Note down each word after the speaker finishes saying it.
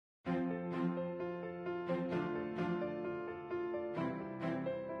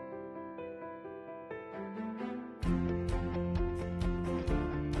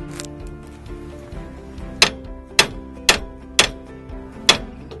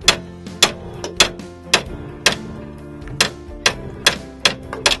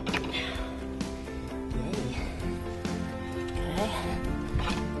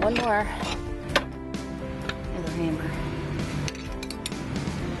more. Another hammer.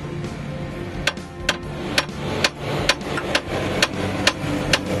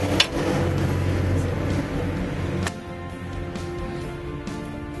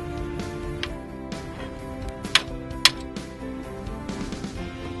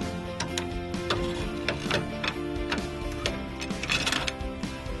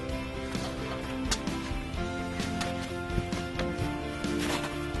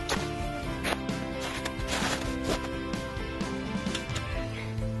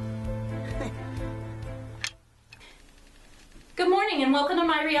 Good morning and welcome to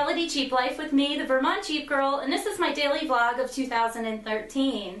my reality Jeep life with me, the Vermont Jeep Girl, and this is my daily vlog of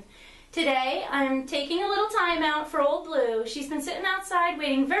 2013. Today I'm taking a little time out for Ole Blue. She's been sitting outside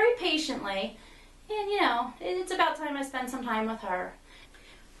waiting very patiently, and you know, it's about time I spend some time with her.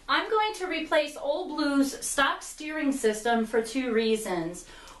 I'm going to replace Ole Blue's stock steering system for two reasons.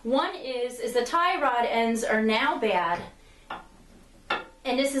 One is the tie rod ends are now bad,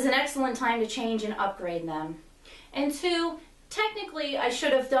 and this is an excellent time to change and upgrade them. And two, technically, I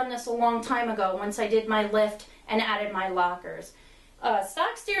should have done this a long time ago once I did my lift and added my lockers.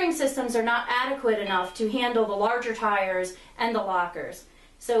 Stock steering systems are not adequate enough to handle the larger tires and the lockers.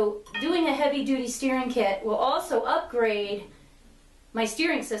 So doing a heavy-duty steering kit will also upgrade my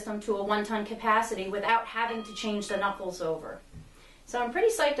steering system to a 1-ton capacity without having to change the knuckles over. So I'm pretty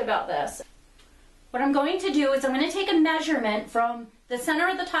psyched about this. What I'm going to do is I'm going to take a measurement from the center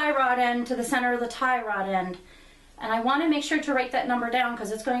of the tie rod end to the center of the tie rod end. And I want to make sure to write that number down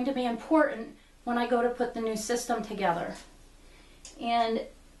because it's going to be important when I go to put the new system together. And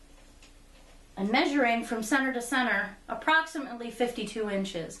I'm measuring from center to center approximately 52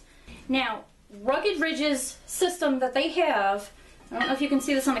 inches. Now, Rugged Ridge's system that they have, I don't know if you can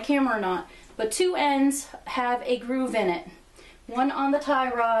see this on the camera or not, but two ends have a groove in it. One on the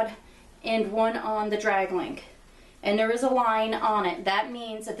tie rod and one on the drag link. And there is a line on it. That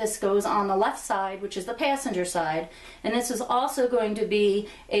means that this goes on the left side, which is the passenger side, and this is also going to be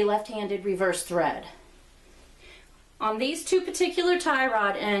a left-handed reverse thread. On these two particular tie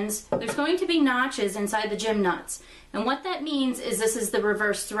rod ends, there's going to be notches inside the gym nuts. And what that means is this is the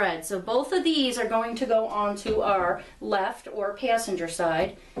reverse thread. So both of these are going to go onto our left or passenger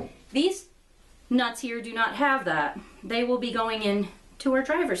side. These nuts here do not have that. They will be going in to our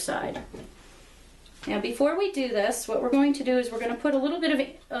driver's side. Now before we do this, what we're going to do is we're going to put a little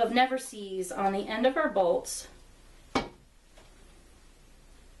bit of Never Seez on the end of our bolts. And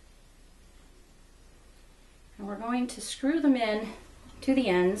we're going to screw them in to the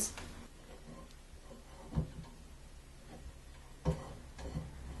ends.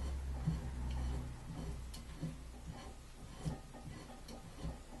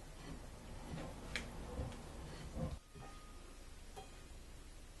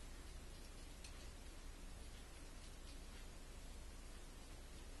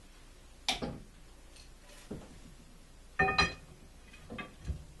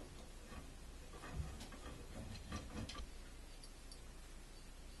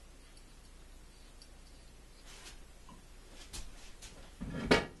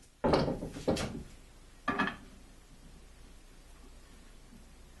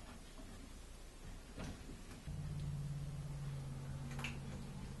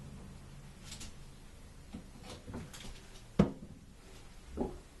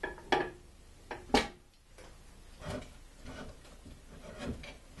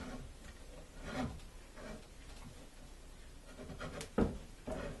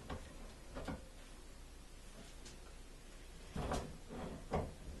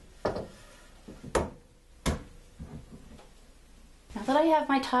 Now that I have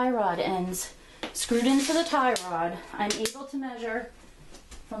my tie rod ends screwed into the tie rod, I'm able to measure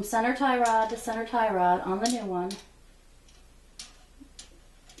from center tie rod to center tie rod on the new one.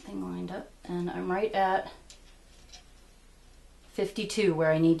 Thing lined up, and I'm right at 52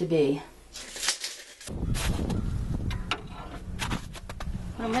 where I need to be.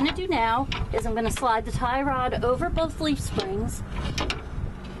 What I'm going to do now is I'm going to slide the tie rod over both leaf springs.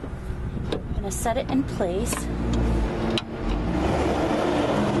 I'm going to set it in place.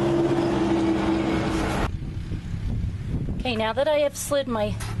 Okay, now that I have slid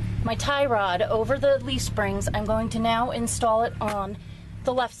my tie rod over the leaf springs, I'm going to now install it on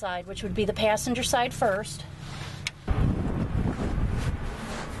the left side, which would be the passenger side first.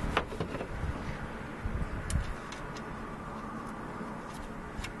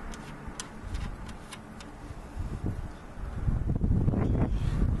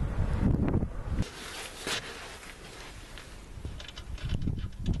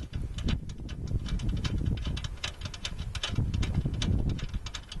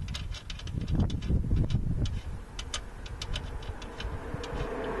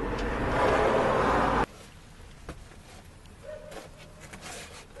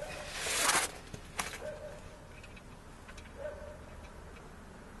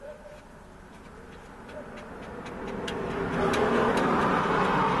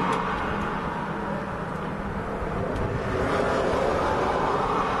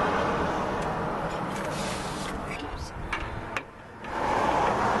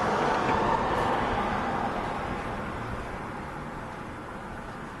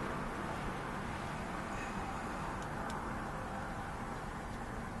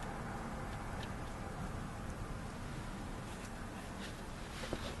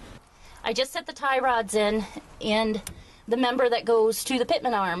 I just set the tie rods in and the member that goes to the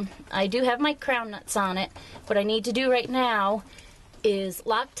pitman arm. I do have my crown nuts on it. What I need to do right now is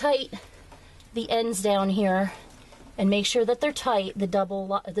lock tight the ends down here and make sure that they're tight, the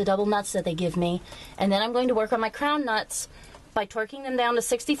double nuts that they give me. And then I'm going to work on my crown nuts by torquing them down to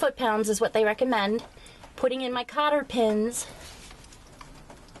 60 foot-pounds is what they recommend, putting in my cotter pins,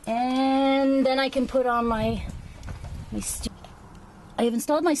 and then I can put on I have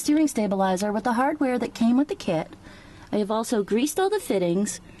installed my steering stabilizer with the hardware that came with the kit. I have also greased all the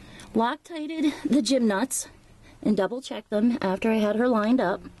fittings, Loctited the gym nuts, and double-checked them after I had her lined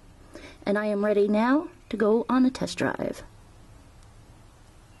up, and I am ready now to go on a test drive.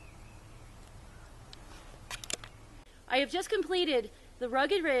 I have just completed the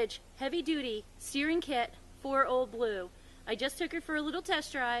Rugged Ridge Heavy Duty Steering Kit for Ole Blue. I just took her for a little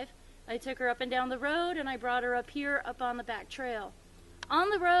test drive. I took her up and down the road and I brought her up here up on the back trail. On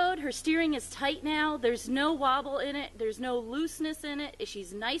the road, her steering is tight now. There's no wobble in it. There's no looseness in it.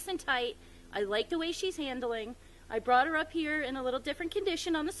 She's nice and tight. I like the way she's handling. I brought her up here in a little different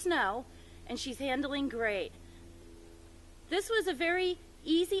condition on the snow, and she's handling great. This was a very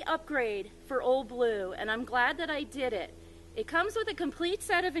easy upgrade for Ole Blue, and I'm glad that I did it. It comes with a complete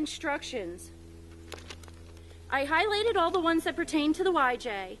set of instructions. I highlighted all the ones that pertain to the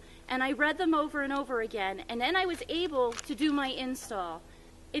YJ, and I read them over and over again, and then I was able to do my install.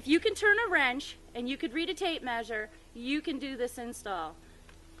 If you can turn a wrench and you could read a tape measure, you can do this install.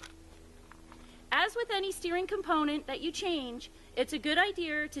 As with any steering component that you change, it's a good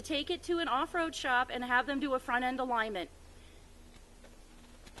idea to take it to an off-road shop and have them do a front-end alignment.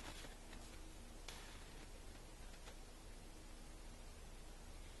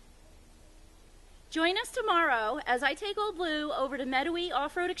 Join us tomorrow as I take Ole Blue over to Meadowy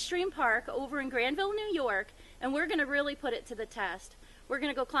Off-Road Extreme Park over in Granville, New York, and we're going to really put it to the test. We're going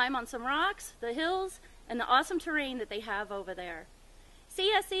to go climb on some rocks, the hills, and the awesome terrain that they have over there.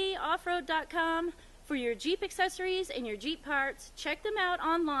 CSEOFFROAD.com for your Jeep accessories and your Jeep parts. Check them out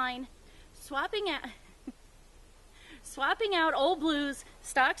online. Swapping out Ole Blue's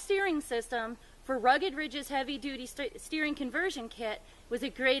stock steering system for Rugged Ridge's heavy-duty steering conversion kit was a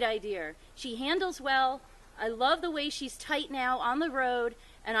great idea. She handles well. I love the way she's tight now on the road,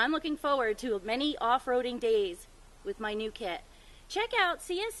 and I'm looking forward to many off-roading days with my new kit. Check out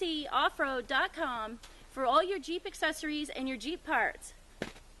CSEOffroad.com for all your Jeep accessories and your Jeep parts.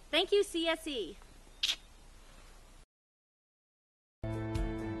 Thank you, CSE.